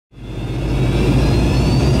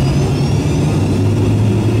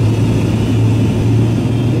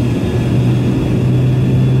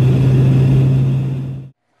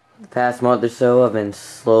past month or so, I've been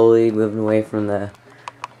slowly moving away from the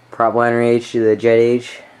prop liner age to the jet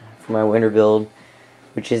age for my winter build,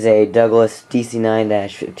 which is a Douglas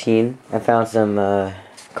DC-9-14. I found some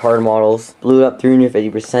card models, blew it up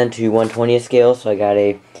 350% to 1/20th scale, so I got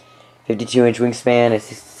a 52-inch wingspan, a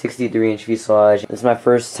 63-inch fuselage. This is my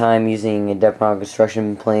first time using a Depron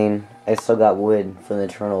construction plane. I still got wood for the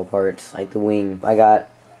internal parts, like the wing. I got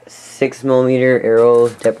 6mm arrow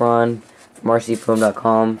Depron from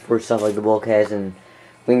rcfoam.com for stuff like the bulkheads and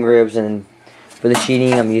wing ribs, and for the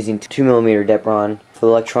sheeting I'm using 2mm Depron. For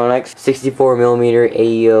the electronics, 64mm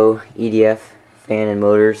AEO EDF fan and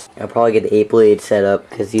motors. I'll probably get the 8-blade set up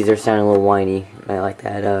because these are sounding a little whiny. I like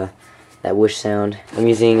that whoosh sound. I'm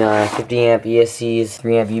using 50 amp ESCs,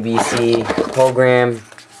 3 amp UBC, program,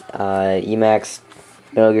 Emax,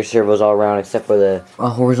 Metal Gear servos all around except for the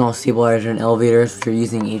horizontal stabilizer and elevators, which are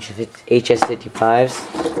using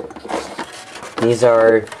HS55s. These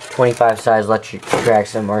are 25 size electric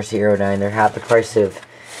tracks from RC Airliner. They're half the price of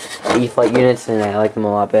the E-Flight units, and I like them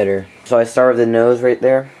a lot better. So I start with the nose right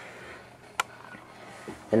there,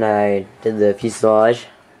 and I did the fuselage.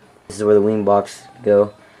 This is where the wing box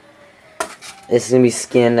go. This is going to be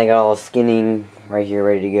skinned. I got all the skinning right here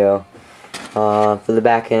ready to go. For the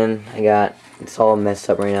back end, it's all messed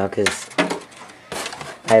up right now because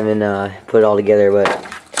I haven't put it all together, but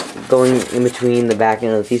going in between the back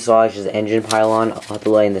end of the fuselage is the engine pylon. I'll have to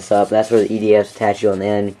lighten this up. That's where the EDFs attach you on the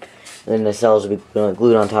end, and then the cells will be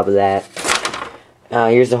glued on top of that.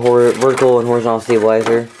 Here's the vertical and horizontal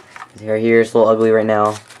stabilizer. Right here, it's a little ugly right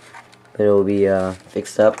now, but it will be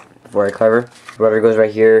fixed up before I cover. The rudder goes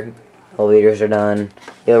right here. Elevators are done.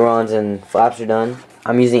 Ailerons and flaps are done.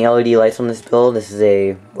 I'm using LED lights on this build. This is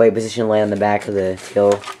a white position light on the back of the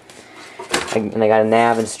tail. And I got a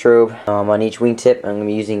nav and strobe on each wingtip. I'm going to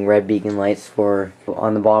be using red beacon lights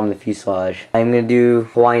on the bottom of the fuselage. I'm going to do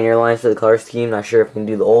Hawaiian Airlines for the color scheme. Not sure if I'm going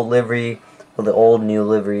to do the old livery or the old new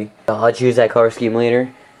livery. I'll choose that color scheme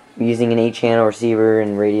later. I'm using an 8-channel receiver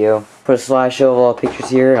and radio. Put a slideshow of all the pictures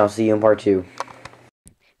here, and I'll see you in part 2.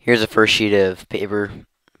 Here's the first sheet of paper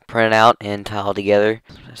printed out and tiled together.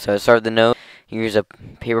 So I start with the nose. Here's the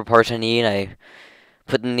paper parts I need. I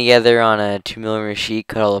put them together on a 2mm sheet,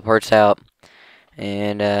 cut all the parts out,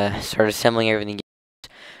 and start assembling everything.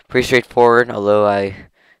 Pretty straightforward, although I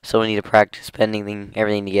still need to practice bending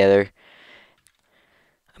everything together.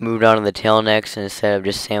 I moved on to the tail next, and instead of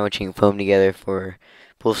just sandwiching foam together for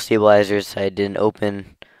both stabilizers, I did an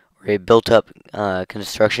open or a built-up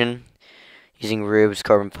construction using ribs,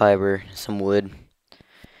 carbon fiber, some wood.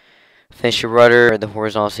 Finish the rudder, the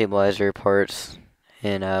horizontal stabilizer parts,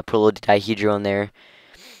 and put a little dihedral in there.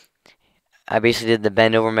 I basically did the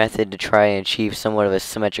bend over method to try and achieve somewhat of a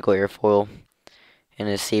symmetrical airfoil and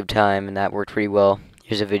to save time, and that worked pretty well.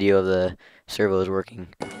 Here's a video of the servos working.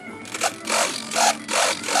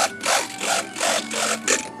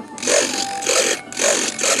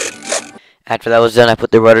 After that was done, I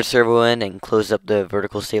put the rudder servo in and closed up the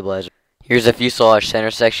vertical stabilizer. Here's the fuselage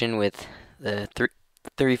center section with the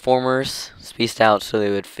three formers spaced out so they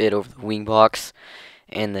would fit over the wing box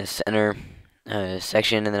and the center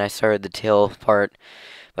section, and then I started the tail part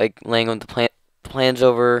by laying the plans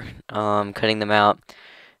over, cutting them out,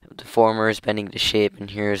 the formers bending to shape, and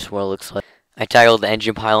here's what it looks like. I tackled the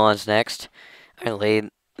engine pylons next. I laid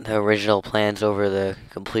the original plans over the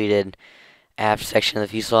completed aft section of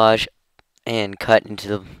the fuselage and cut into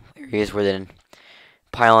the areas where the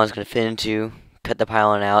pylon is going to fit into, cut the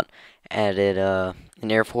pylon out, added an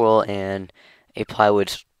airfoil and a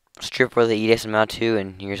plywood strip where the EDFs mount to,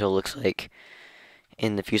 and here's what it looks like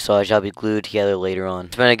in the fuselage. That'll be glued together later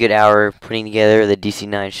on. Spent a good hour putting together the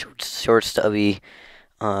DC-9 short stubby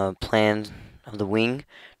plan of the wing,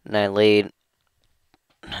 and I laid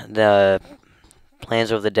the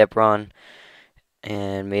plans over the Depron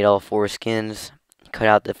and made all 4 skins, cut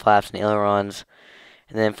out the flaps and ailerons,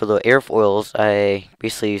 and then for the airfoils I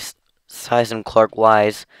basically sized them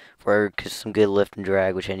Clark-wise for some good lift and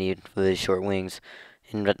drag, which I need for the short wings.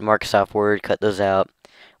 And mark soft word, cut those out,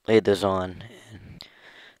 laid those on, and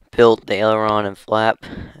built the aileron and flap,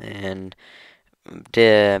 and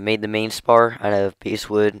made the main spar out of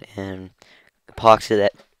basswood and epoxied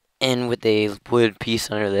that in with a wood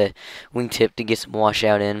piece under the wingtip to get some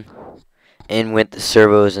washout in with the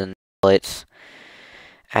servos and lights.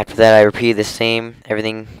 After that, I repeated the same,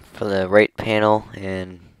 everything for the right panel,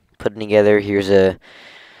 and put it together. Here's a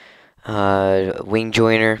wing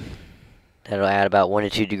joiner that'll add about 1 to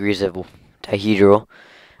 2 degrees of dihedral.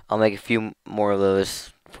 I'll make a few more of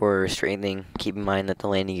those for straightening. Keep in mind that the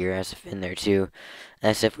landing gear has to fit in there too.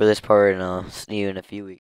 That's it for this part, and I'll see you in a few weeks.